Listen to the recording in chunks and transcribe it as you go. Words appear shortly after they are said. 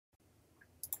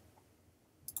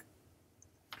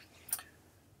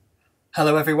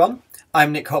Hello everyone,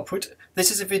 I'm Nick Hopwood.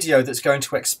 This is a video that's going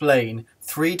to explain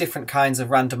 3 different kinds of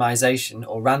randomisation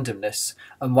or randomness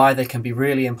and why they can be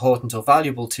really important or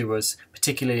valuable to us,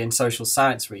 particularly in social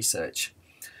science research.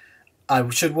 I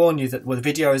should warn you that the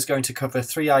video is going to cover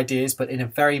 3 ideas but in a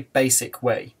very basic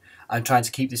way. I'm trying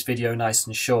to keep this video nice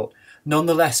and short.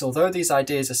 Nonetheless, although these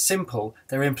ideas are simple,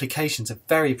 their implications are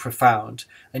very profound,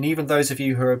 and even those of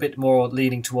you who are a bit more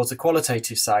leaning towards the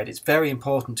qualitative side, it's very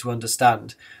important to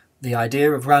understand the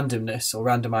idea of randomness or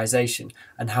randomisation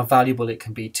and how valuable it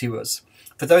can be to us.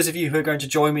 For those of you who are going to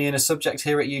join me in a subject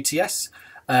here at UTS,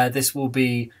 this will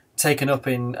be taken up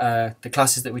in the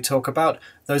classes that we talk about.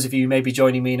 Those of you who may be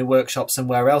joining me in a workshop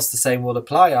somewhere else, the same will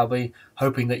apply. I'll be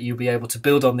hoping that you'll be able to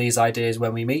build on these ideas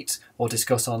when we meet or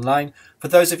discuss online. For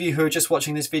those of you who are just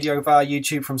watching this video via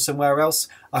YouTube from somewhere else,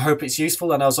 I hope it's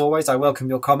useful, and as always I welcome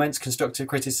your comments, constructive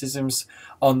criticisms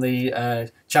on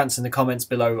the chats in the comments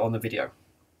below on the video.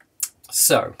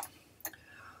 So,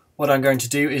 what I'm going to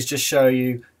do is just show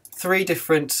you 3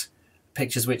 different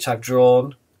pictures which I've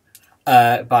drawn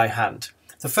by hand.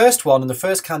 The first one and the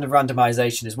first kind of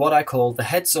randomisation is what I call the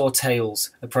heads or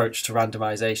tails approach to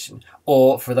randomisation,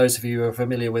 or for those of you who are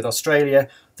familiar with Australia,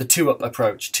 the 2-up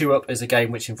approach. 2-up is a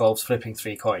game which involves flipping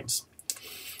 3 coins.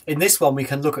 In this one we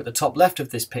can look at the top left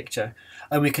of this picture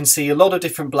and we can see a lot of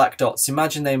different black dots.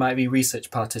 Imagine they might be research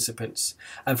participants,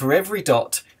 and for every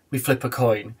dot we flip a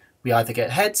coin. We either get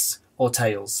heads or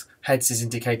tails. Heads is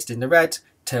indicated in the red,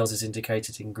 tails is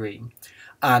indicated in green.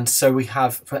 And so we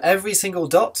have, for every single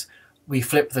dot, we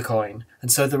flip the coin.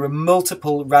 And so there are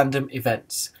multiple random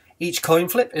events. Each coin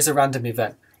flip is a random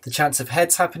event. The chance of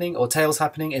heads happening or tails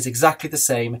happening is exactly the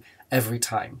same every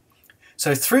time.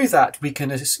 So through that we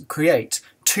can create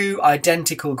 2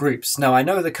 identical groups. Now I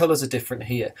know the colours are different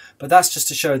here, but that's just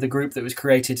to show the group that was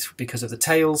created because of the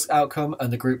tails outcome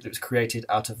and the group that was created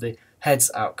out of the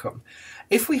heads outcome.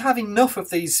 If we have enough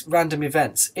of these random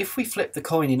events, if we flip the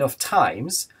coin enough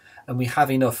times and we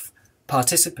have enough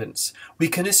participants, we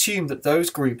can assume that those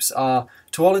groups are,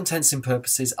 to all intents and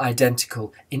purposes,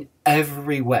 identical in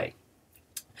every way.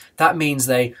 That means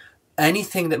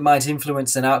anything that might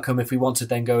influence an outcome, if we want to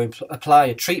then go and apply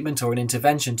a treatment or an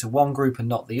intervention to one group and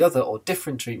not the other, or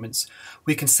different treatments,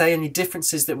 we can say any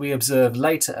differences that we observe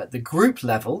later at the group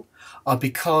level are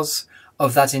because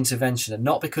of that intervention and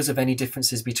not because of any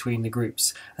differences between the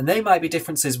groups. And they might be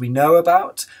differences we know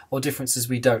about or differences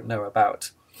we don't know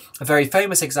about. A very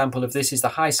famous example of this is the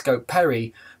High Scope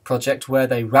Perry project, where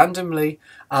they randomly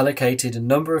allocated a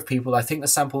number of people, I think the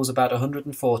sample was about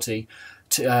 140,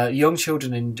 to young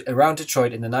children around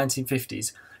Detroit in the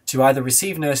 1950s to either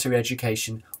receive nursery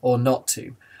education or not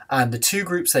to. And the 2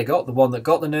 groups they got, the one that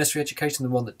got the nursery education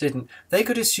and the one that didn't, they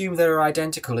could assume they were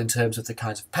identical in terms of the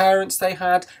kinds of parents they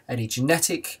had, any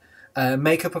genetic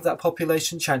makeup of that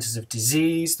population, chances of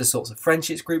disease, the sorts of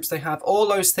friendships groups they have, all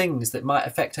those things that might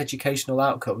affect educational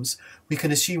outcomes, we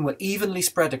can assume were evenly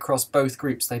spread across both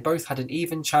groups. They both had an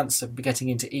even chance of getting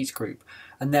into each group,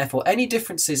 and therefore any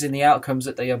differences in the outcomes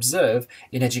that they observe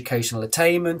in educational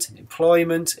attainment, in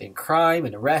employment, in crime,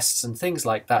 in arrests and things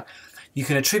like that, you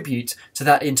can attribute to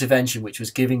that intervention which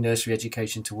was giving nursery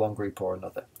education to one group or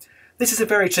another. This is a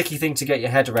very tricky thing to get your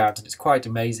head around, and it's quite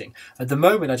amazing. At the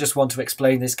moment I just want to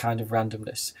explain this kind of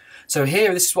randomness. So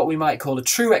here, this is what we might call a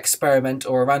true experiment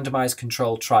or a randomised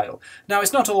controlled trial. Now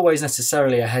it's not always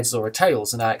necessarily a heads or a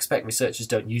tails, and I expect researchers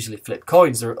don't usually flip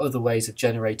coins. There are other ways of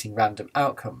generating random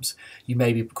outcomes. You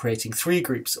may be creating 3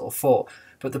 groups or 4.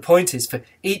 But the point is, for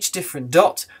each different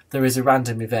dot there is a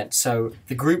random event. So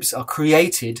the groups are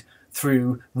created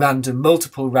through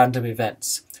multiple random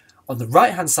events. On the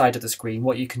right hand side of the screen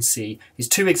what you can see is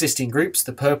 2 existing groups,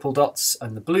 the purple dots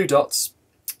and the blue dots,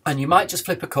 and you might just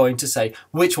flip a coin to say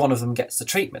which one of them gets the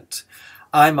treatment.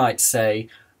 I might say,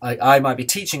 I might be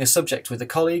teaching a subject with a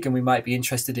colleague and we might be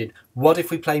interested in what if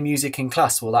we play music in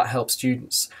class, will that help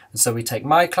students? And so we take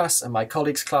my class and my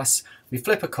colleague's class, we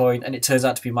flip a coin and it turns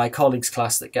out to be my colleague's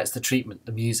class that gets the treatment,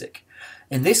 the music.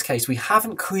 In this case we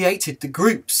haven't created the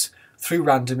groups through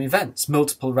random events,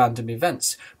 multiple random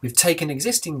events. We've taken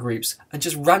existing groups and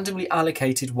just randomly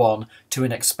allocated one to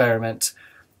an experiment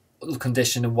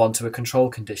condition and one to a control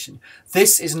condition.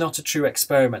 This is not a true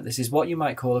experiment. This is what you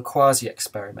might call a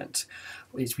quasi-experiment.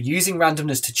 We're using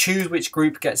randomness to choose which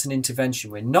group gets an intervention.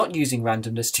 We're not using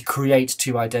randomness to create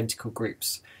 2 identical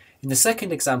groups. In the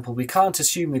second example, we can't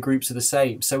assume the groups are the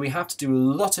same, so we have to do a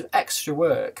lot of extra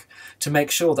work to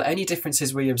make sure that any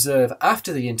differences we observe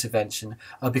after the intervention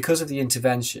are because of the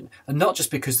intervention, and not just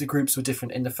because the groups were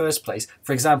different in the first place.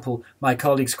 For example, my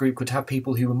colleague's group could have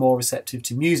people who were more receptive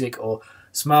to music or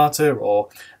smarter, or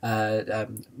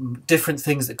different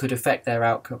things that could affect their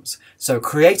outcomes. So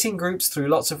creating groups through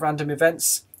lots of random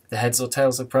events, the heads or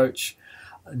tails approach,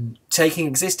 taking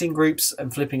existing groups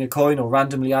and flipping a coin or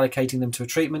randomly allocating them to a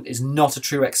treatment is not a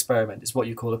true experiment. It's what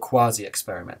you call a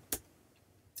quasi-experiment.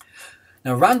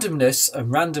 Now, randomness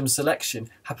and random selection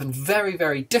happen very,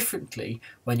 very differently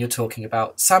when you're talking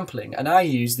about sampling, and I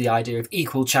use the idea of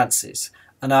equal chances,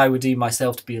 and I would deem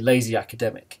myself to be a lazy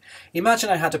academic.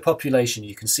 Imagine I had a population,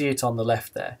 you can see it on the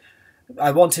left there. I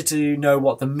wanted to know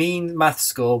what the mean maths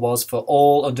score was for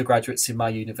all undergraduates in my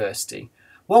university.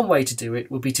 One way to do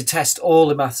it would be to test all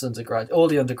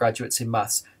the undergraduates in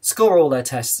maths, score all their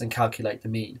tests and calculate the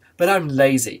mean. But I'm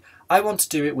lazy. I want to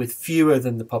do it with fewer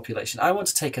than the population. I want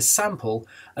to take a sample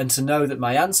and to know that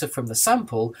my answer from the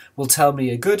sample will tell me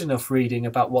a good enough reading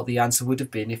about what the answer would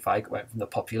have been if I went from the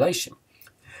population.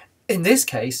 In this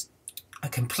case, a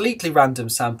completely random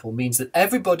sample means that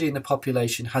everybody in the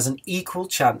population has an equal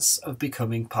chance of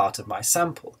becoming part of my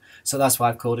sample. So that's why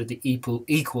I've called it the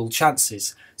equal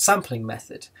chances sampling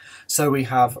method. So we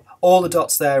have all the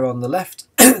dots there on the left.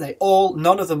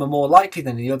 None of them are more likely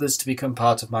than the others to become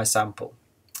part of my sample.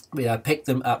 I pick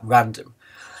them at random.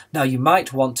 Now you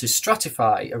might want to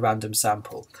stratify a random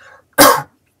sample.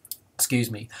 Excuse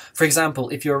me. For example,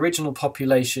 if your original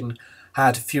population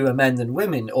had fewer men than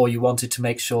women, or you wanted to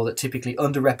make sure that typically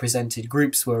underrepresented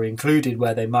groups were included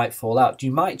where they might fall out, you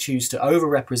might choose to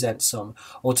overrepresent some,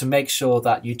 or to make sure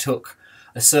that you took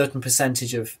a certain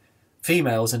percentage of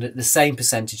females and the same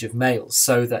percentage of males,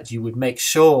 so that you would make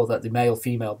sure that the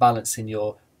male-female balance in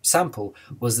your sample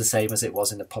was the same as it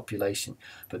was in the population.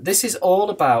 But this is all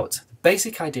about, the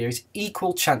basic idea is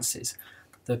equal chances.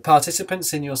 The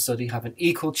participants in your study have an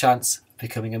equal chance of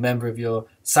becoming a member of your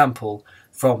sample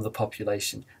from the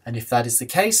population. And if that is the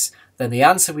case, then the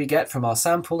answer we get from our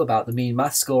sample about the mean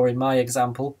math score in my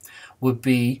example would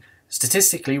be,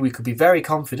 statistically, we could be very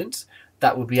confident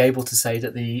that would be able to say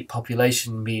that the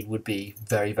population mean would be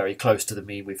very, very close to the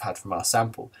mean we've had from our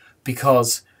sample,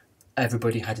 because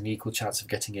everybody had an equal chance of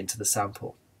getting into the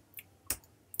sample.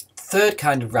 Third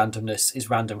kind of randomness is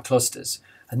random clusters.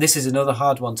 And this is another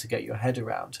hard one to get your head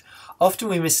around. Often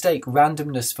we mistake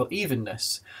randomness for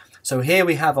evenness. So here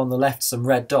we have on the left some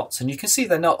red dots, and you can see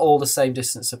they're not all the same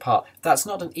distance apart. That's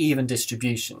not an even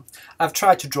distribution. I've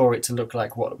tried to draw it to look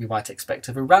like what we might expect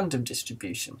of a random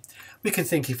distribution. We can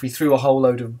think if we threw a whole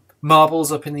load of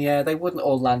marbles up in the air, they wouldn't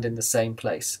all land in the same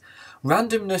place.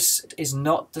 Randomness is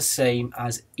not the same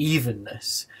as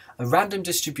evenness. A random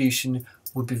distribution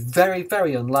would be very,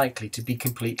 very unlikely to be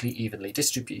completely evenly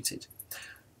distributed.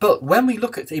 But when we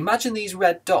look at, imagine these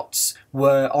red dots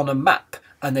were on a map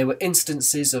and they were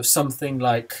instances of something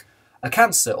like a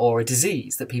cancer or a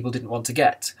disease that people didn't want to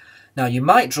get. Now you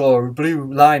might draw a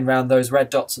blue line around those red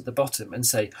dots at the bottom and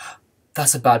say,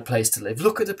 that's a bad place to live.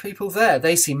 Look at the people there.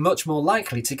 They seem much more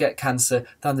likely to get cancer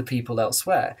than the people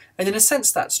elsewhere. And in a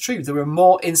sense that's true. There are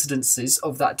more incidences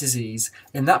of that disease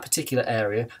in that particular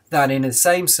area than in the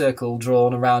same circle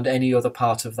drawn around any other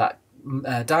part of that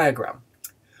diagram.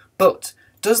 But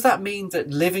does that mean that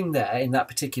living there in that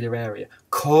particular area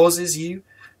causes you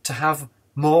to have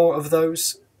more of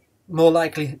those, more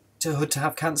likelihood to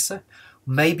have cancer?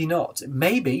 Maybe not. It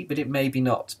may be, but it may be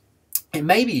not. It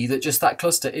may be that just that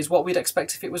cluster is what we'd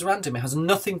expect if it was random. It has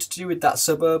nothing to do with that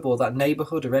suburb or that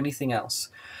neighbourhood or anything else.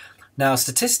 Now,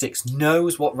 statistics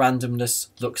knows what randomness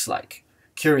looks like.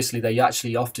 Curiously, they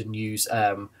actually often use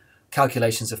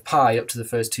calculations of pi up to the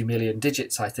first 2 million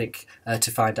digits, I think, to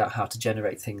find out how to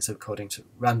generate things according to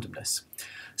randomness.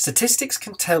 Statistics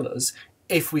can tell us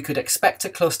if we could expect a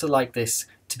cluster like this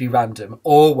to be random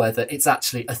or whether it's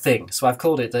actually a thing. So I've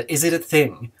called it the is it a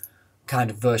thing kind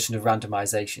of version of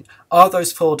randomization. Are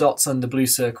those 4 dots on the blue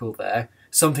circle there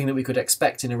something that we could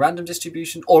expect in a random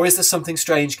distribution, or is there something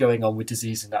strange going on with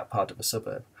disease in that part of a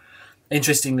suburb?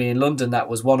 Interestingly, in London, that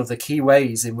was one of the key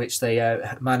ways in which they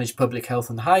managed public health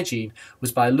and hygiene,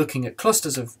 was by looking at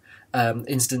clusters of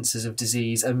instances of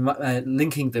disease and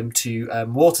linking them to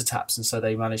water taps, and so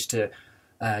they managed to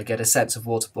get a sense of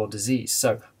waterborne disease.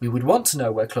 So we would want to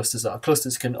know where clusters are.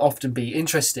 Clusters can often be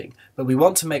interesting, but we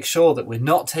want to make sure that we're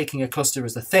not taking a cluster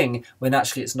as a thing when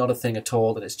actually it's not a thing at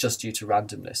all and it's just due to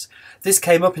randomness. This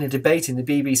came up in a debate in the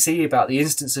BBC about the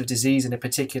instance of disease in a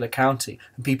particular county,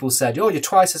 and people said, oh, you're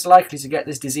twice as likely to get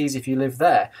this disease if you live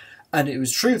there. And it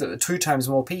was true that 2 times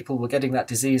more people were getting that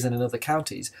disease than in other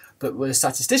counties. But when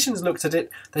statisticians looked at it,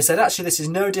 they said, actually, this is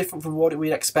no different from what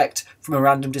we'd expect from a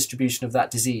random distribution of that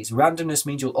disease. Randomness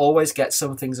means you'll always get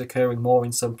some things occurring more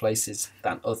in some places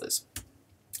than others.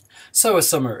 So a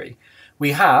summary.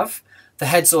 We have the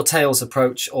heads or tails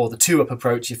approach, or the two-up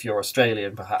approach if you're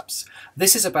Australian perhaps.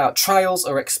 This is about trials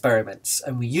or experiments,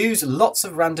 and we use lots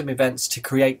of random events to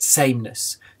create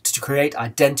sameness, to create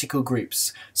identical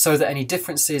groups, so that any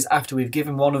differences after we've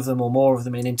given one of them or more of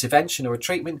them an intervention or a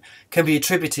treatment can be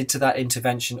attributed to that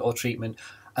intervention or treatment,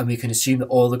 and we can assume that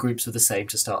all the groups are the same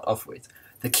to start off with.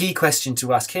 The key question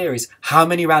to ask here is, how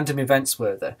many random events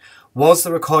were there? Was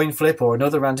there a coin flip or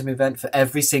another random event for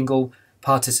every single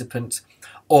participant?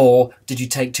 Or did you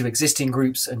take two existing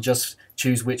groups and just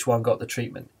choose which one got the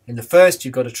treatment? In the first,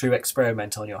 you've got a true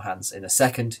experiment on your hands. In the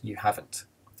second, you haven't.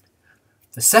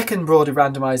 The second broader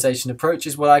randomization approach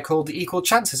is what I call the equal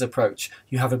chances approach.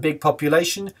 You have a big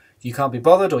population, you can't be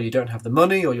bothered, or you don't have the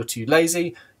money, or you're too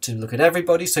lazy to look at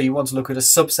everybody, so you want to look at a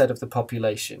subset of the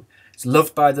population. It's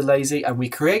loved by the lazy, and we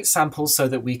create samples so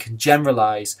that we can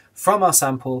generalize from our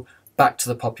sample back to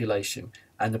the population.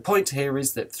 And the point here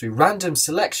is that through random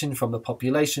selection from the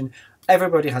population,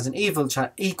 everybody has an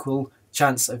equal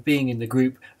chance of being in the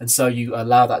group, and so you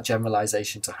allow that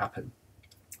generalization to happen.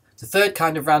 The third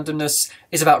kind of randomness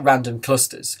is about random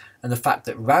clusters, and the fact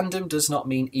that random does not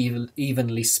mean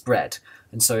evenly spread.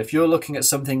 And so if you're looking at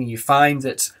something and you find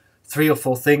that 3 or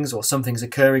 4 things or something's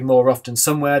occurring more often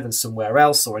somewhere than somewhere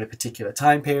else, or in a particular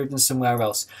time period than somewhere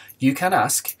else, you can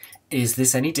ask, is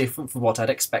this any different from what I'd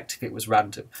expect if it was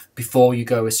random, before you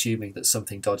go assuming that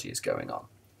something dodgy is going on.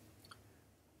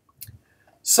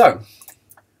 So,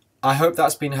 I hope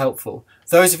that's been helpful.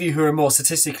 Those of you who are more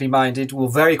statistically minded will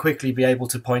very quickly be able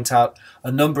to point out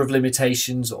a number of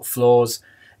limitations or flaws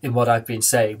in what I've been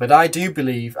saying, but I do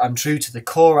believe I'm true to the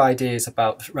core ideas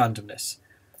about randomness.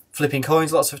 Flipping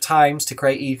coins lots of times to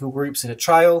create equal groups in a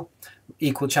trial,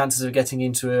 equal chances of getting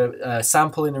into a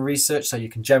sample in a research so you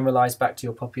can generalize back to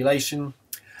your population,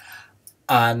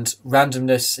 and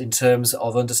randomness in terms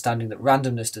of understanding that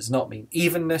randomness does not mean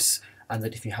evenness, and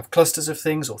that if you have clusters of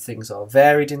things or things are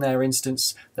varied in their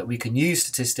instance, that we can use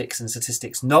statistics and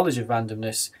statistics knowledge of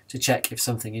randomness to check if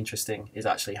something interesting is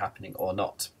actually happening or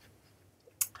not.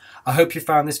 I hope you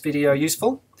found this video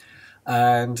useful,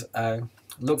 and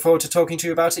look forward to talking to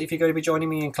you about it if you're going to be joining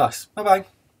me in class. Bye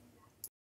bye.